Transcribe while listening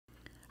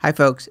Hi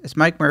folks, it's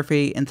Mike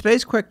Murphy, and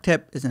today's quick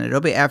tip is in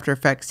Adobe After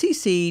Effects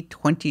CC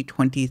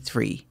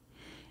 2023.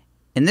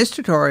 In this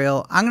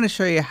tutorial, I'm going to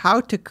show you how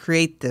to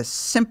create this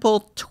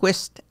simple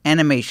twist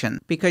animation,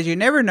 because you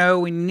never know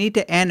when you need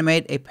to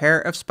animate a pair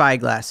of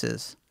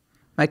spyglasses.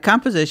 My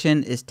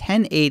composition is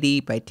 1080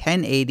 by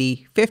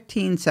 1080,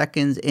 15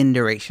 seconds in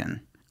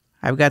duration.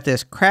 I've got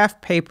this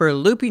Kraft paper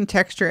looping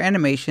texture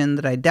animation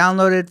that I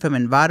downloaded from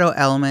Envato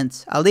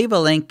Elements. I'll leave a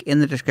link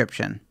in the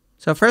description.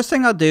 So first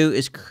thing I'll do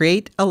is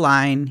create a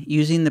line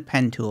using the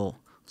pen tool.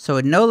 So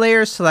with no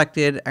layers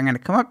selected, I'm going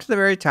to come up to the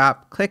very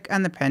top, click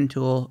on the pen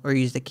tool, or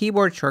use the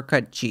keyboard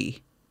shortcut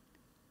G.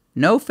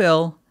 No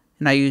fill,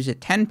 and I use a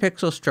 10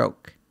 pixel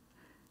stroke.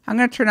 I'm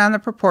going to turn on the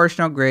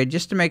proportional grid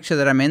just to make sure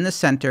that I'm in the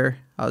center.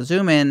 I'll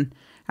zoom in.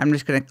 I'm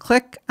just going to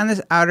click on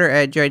this outer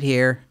edge right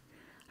here.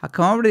 I'll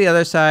come over to the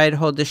other side,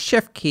 hold the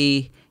shift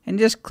key, and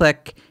just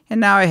click, and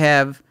now I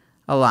have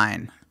a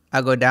line.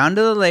 I'll go down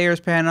to the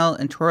layers panel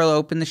and twirl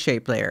open the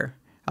shape layer.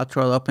 I'll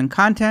twirl open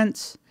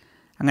contents.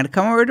 I'm going to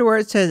come over to where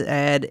it says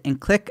add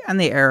and click on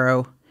the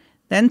arrow,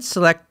 then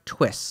select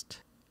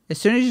twist. As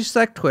soon as you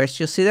select twist,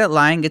 you'll see that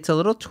line gets a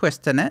little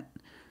twist in it.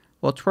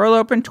 We'll twirl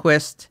open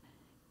twist,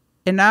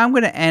 and now I'm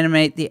going to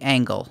animate the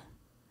angle.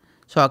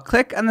 So I'll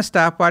click on the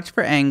stopwatch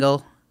for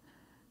angle.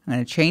 I'm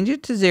going to change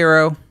it to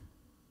 0.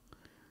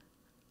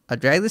 I'll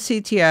drag the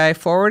CTI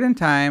forward in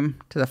time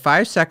to the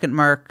 5-second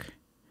mark.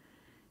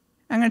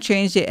 I'm going to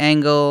change the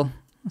angle,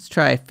 let's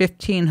try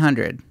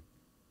 1500.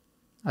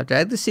 I'll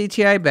drag the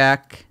CTI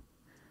back,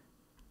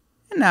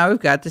 and now we've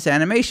got this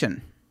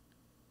animation.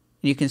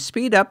 You can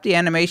speed up the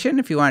animation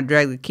if you want to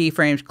drag the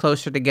keyframes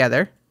closer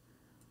together,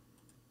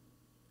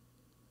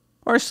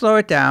 or slow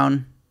it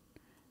down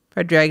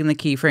by dragging the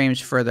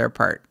keyframes further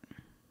apart.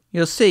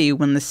 You'll see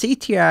when the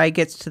CTI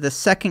gets to the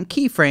second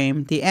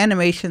keyframe, the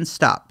animation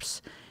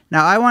stops.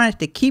 Now I want it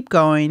to keep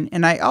going,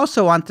 and I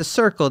also want the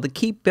circle to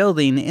keep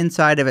building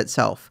inside of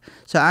itself.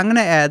 So I'm going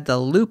to add the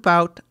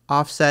loopOut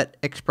offset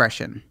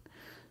expression.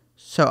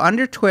 So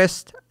under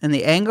twist in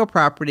the angle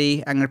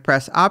property, I'm going to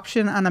press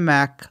Option on a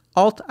Mac,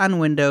 Alt on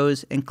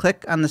Windows, and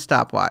click on the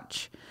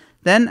stopwatch.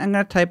 Then I'm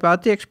going to type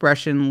out the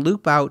expression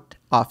loopOut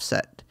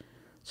offset.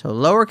 So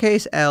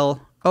lowercase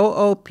l,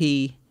 OOP,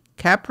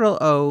 capital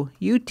O,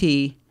 UT,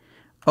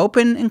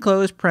 open and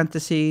close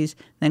parentheses,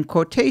 then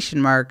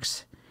quotation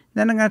marks.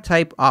 Then I'm going to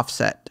type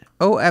offset,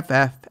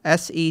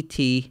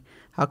 OFFSET.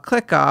 I'll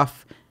click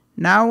off.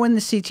 Now when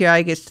the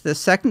CTI gets to the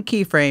second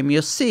keyframe,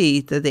 you'll see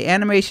that the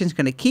animation is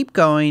going to keep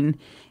going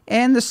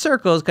and the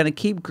circle is going to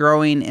keep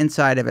growing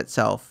inside of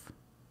itself.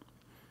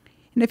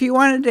 And if you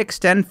wanted to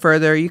extend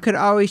further, you could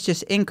always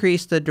just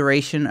increase the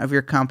duration of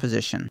your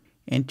composition.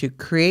 And to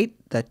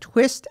create the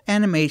twist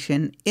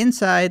animation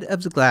inside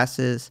of the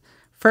glasses,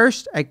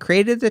 first, I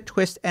created the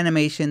twist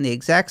animation the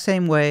exact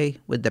same way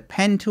with the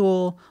pen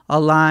tool, a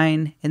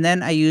line, and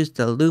then I used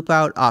the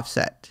loopOut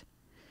offset.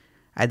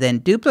 I then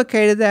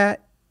duplicated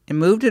that and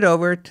moved it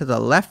over to the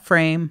left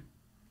frame.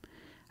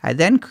 I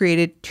then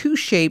created two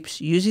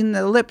shapes using the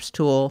ellipse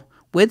tool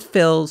with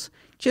fills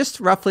just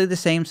roughly the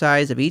same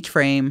size of each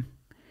frame,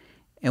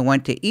 and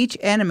went to each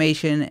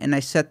animation and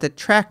I set the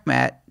track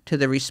mat to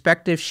the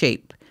respective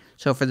shape.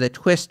 So for the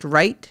twist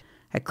right,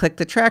 I clicked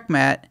the track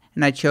mat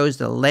and I chose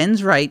the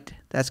lens right.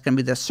 That's going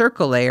to be the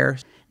circle layer.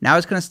 Now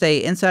it's going to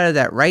stay inside of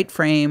that right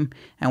frame.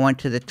 I went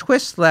to the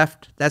twist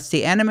left. That's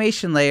the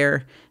animation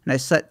layer. And I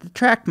set the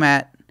track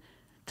mat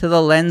to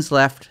the lens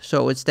left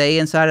so it would stay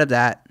inside of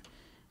that.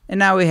 And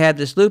now we have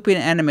this looping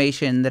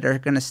animation that are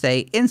going to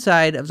stay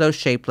inside of those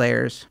shape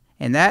layers.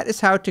 And that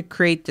is how to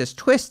create this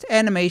twist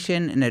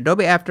animation in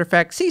Adobe After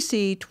Effects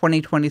CC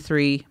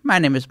 2023. My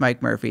name is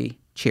Mike Murphy.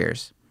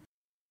 Cheers.